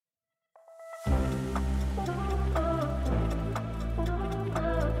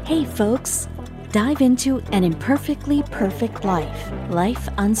Hey folks, dive into An Imperfectly Perfect Life, Life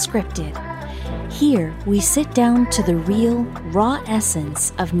Unscripted. Here, we sit down to the real, raw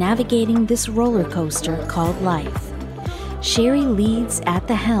essence of navigating this roller coaster called life. Shari Leid's at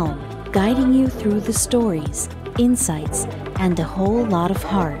the helm, guiding you through the stories, insights, and a whole lot of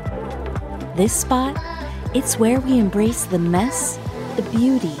heart. This spot, it's where we embrace the mess, the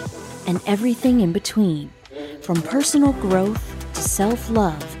beauty, and everything in between. From personal growth to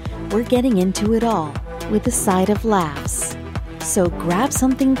self-love, we're getting into it all with a side of laughs. So grab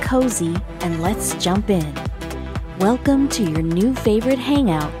something cozy and let's jump in. Welcome to your new favorite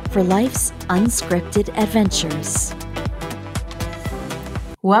hangout for life's unscripted adventures.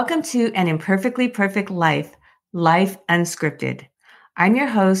 Welcome to An Imperfectly Perfect Life, Life Unscripted. I'm your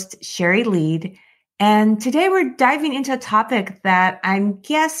host, Shari Leid, and today we're diving into a topic that I'm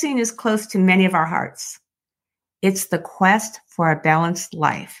guessing is close to many of our hearts. It's the quest for a balanced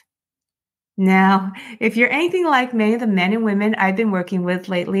life. Now, if you're anything like many of the men and women I've been working with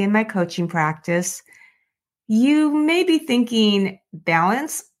lately in my coaching practice, you may be thinking,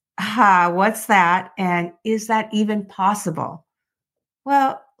 balance? What's that? And is that even possible?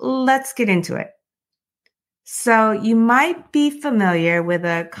 Well, let's get into it. So you might be familiar with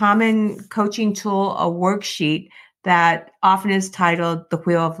a common coaching tool, a worksheet that often is titled The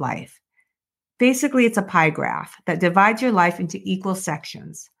Wheel of Life. Basically, it's a pie graph that divides your life into equal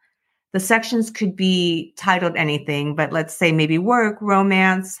sections. The sections could be titled anything, but let's say maybe work,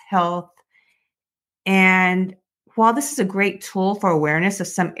 romance, health. And while this is a great tool for awareness of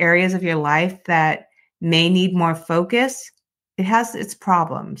some areas of your life that may need more focus, it has its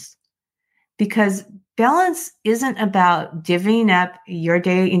problems. Because balance isn't about divvying up your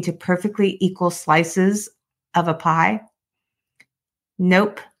day into perfectly equal slices of a pie.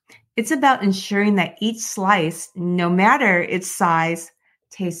 Nope. It's about ensuring that each slice, no matter its size,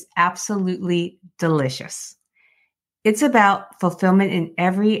 tastes absolutely delicious. It's about fulfillment in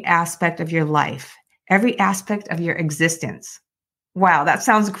every aspect of your life, every aspect of your existence. Wow, that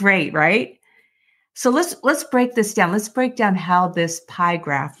sounds great, right? So let's break this down. Let's break down how this pie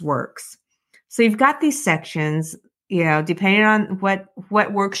graph works. So you've got these sections, depending on what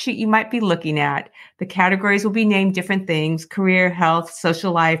worksheet you might be looking at. The categories will be named different things: career, health,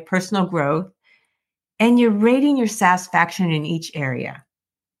 social life, personal growth, and you're rating your satisfaction in each area.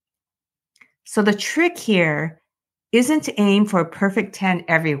 So the trick here isn't to aim for a perfect 10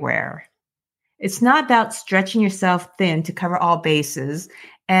 everywhere. It's not about stretching yourself thin to cover all bases.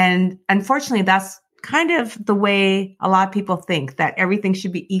 And unfortunately, that's kind of the way a lot of people think, that everything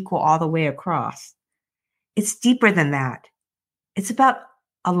should be equal all the way across. It's deeper than that. It's about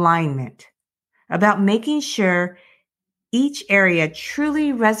alignment, about making sure each area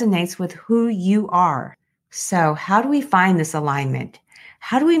truly resonates with who you are. So how do we find this alignment?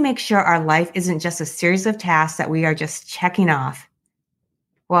 How do we make sure our life isn't just a series of tasks that we are just checking off?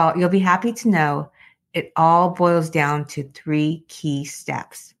 Well, you'll be happy to know it all boils down to 3 key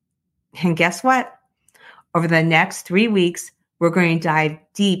steps. And guess what? Over the next 3 weeks, we're going to dive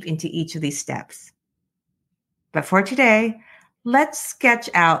deep into each of these steps. But for today, let's sketch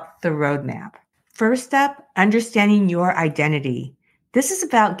out the roadmap. First step, understanding your identity. This is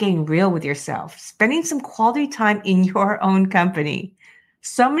about getting real with yourself, spending some quality time in your own company.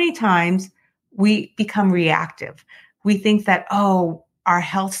 So many times we become reactive. We think that, our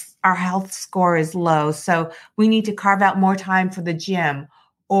health score is low, so we need to carve out more time for the gym.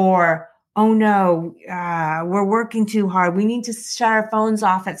 Or, oh no, we're working too hard. We need to shut our phones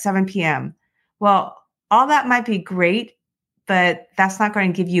off at 7 p.m. Well, all that might be great, but that's not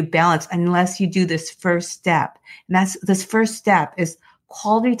going to give you balance unless you do this first step. And this first step is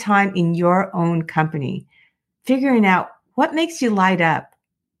quality time in your own company, figuring out what makes you light up,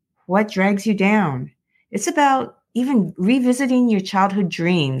 what drags you down. It's about even revisiting your childhood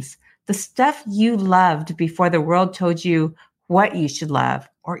dreams, the stuff you loved before the world told you what you should love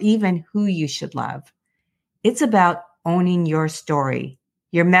or even who you should love. It's about owning your story,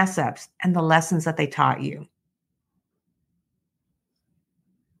 your mess ups, and the lessons that they taught you.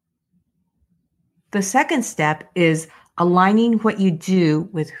 The second step is aligning what you do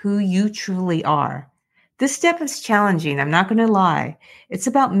with who you truly are. This step is challenging, I'm not going to lie. It's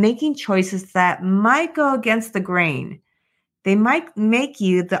about making choices that might go against the grain. They might make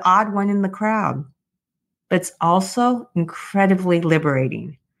you the odd one in the crowd. But it's also incredibly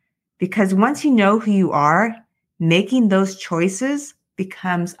liberating, because once you know who you are, making those choices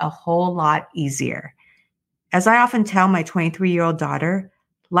becomes a whole lot easier. As I often tell my 23-year-old daughter,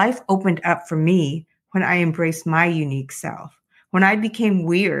 life opened up for me when I embraced my unique self, when I became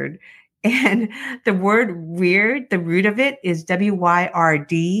weird And the word weird, the root of it is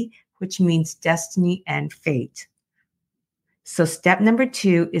WYRD, which means destiny and fate. So step number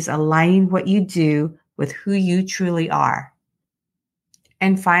 2 is aligning what you do with who you truly are.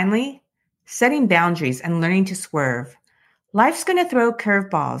 And finally, setting boundaries and learning to swerve. Life's going to throw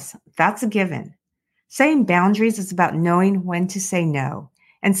curveballs. That's a given. Setting boundaries is about knowing when to say no.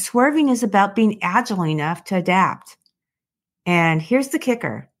 And swerving is about being agile enough to adapt. And here's the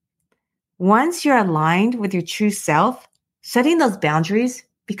kicker. Once you're aligned with your true self, setting those boundaries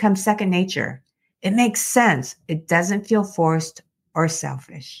becomes second nature. It makes sense. It doesn't feel forced or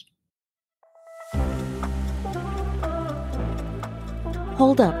selfish.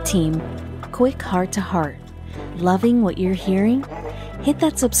 Hold up, team. Quick heart to heart. Loving what you're hearing? Hit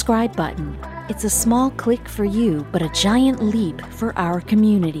that subscribe button. It's a small click for you, but a giant leap for our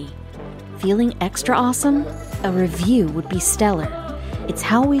community. Feeling extra awesome? A review would be stellar. It's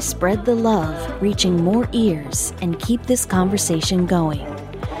how we spread the love, reaching more ears, and keep this conversation going.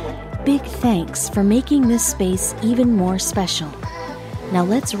 Big thanks for making this space even more special. Now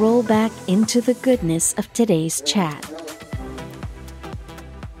let's roll back into the goodness of today's chat.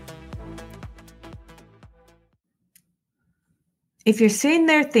 If you're sitting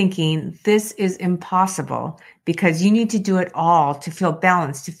there thinking this is impossible because you need to do it all to feel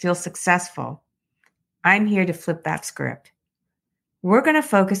balanced, to feel successful, I'm here to flip that script. We're going to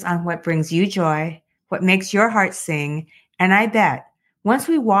focus on what brings you joy, what makes your heart sing, and I bet once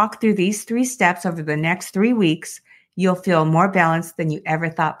we walk through these 3 steps over the next 3 weeks, you'll feel more balanced than you ever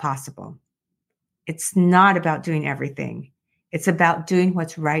thought possible. It's not about doing everything. It's about doing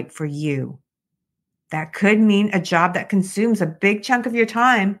what's right for you. That could mean a job that consumes a big chunk of your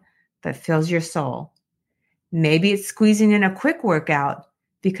time, but fills your soul. Maybe it's squeezing in a quick workout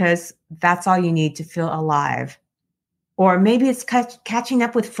because that's all you need to feel alive. Or maybe it's catching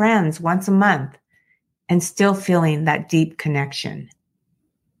up with friends once a month and still feeling that deep connection.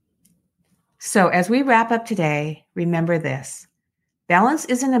 So as we wrap up today, remember this. Balance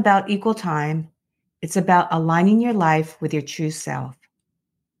isn't about equal time. It's about aligning your life with your true self.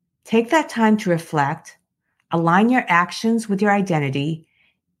 Take that time to reflect, align your actions with your identity,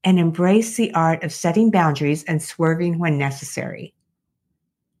 and embrace the art of setting boundaries and swerving when necessary.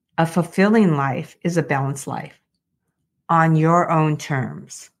 A fulfilling life is a balanced life on your own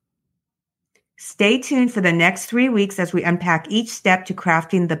terms. Stay tuned for the next 3 weeks as we unpack each step to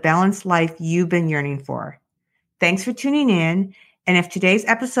crafting the balanced life you've been yearning for. Thanks for tuning in. And if today's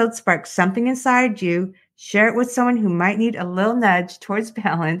episode sparked something inside you, share it with someone who might need a little nudge towards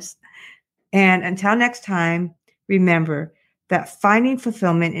balance. And until next time, remember that finding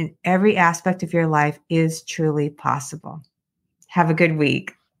fulfillment in every aspect of your life is truly possible. Have a good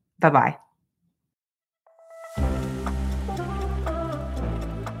week. Bye-bye.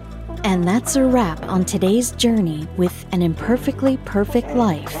 And that's a wrap on today's journey with An Imperfectly Perfect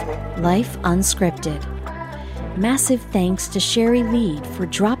Life, Life Unscripted. Massive thanks to Shari Leid for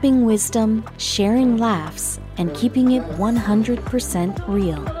dropping wisdom, sharing laughs, and keeping it 100%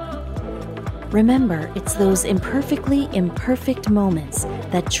 real. Remember, it's those imperfectly imperfect moments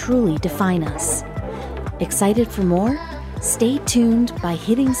that truly define us. Excited for more? Stay tuned by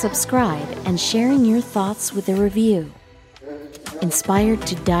hitting subscribe and sharing your thoughts with a review. Inspired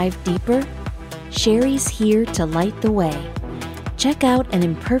to dive deeper? Shari's here to light the way. Check out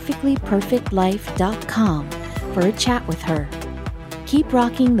animperfectlyperfectlife.com for a chat with her. Keep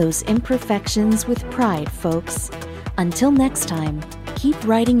rocking those imperfections with pride, folks. Until next time, keep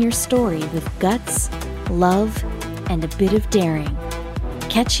writing your story with guts, love, and a bit of daring.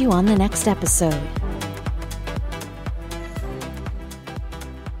 Catch you on the next episode.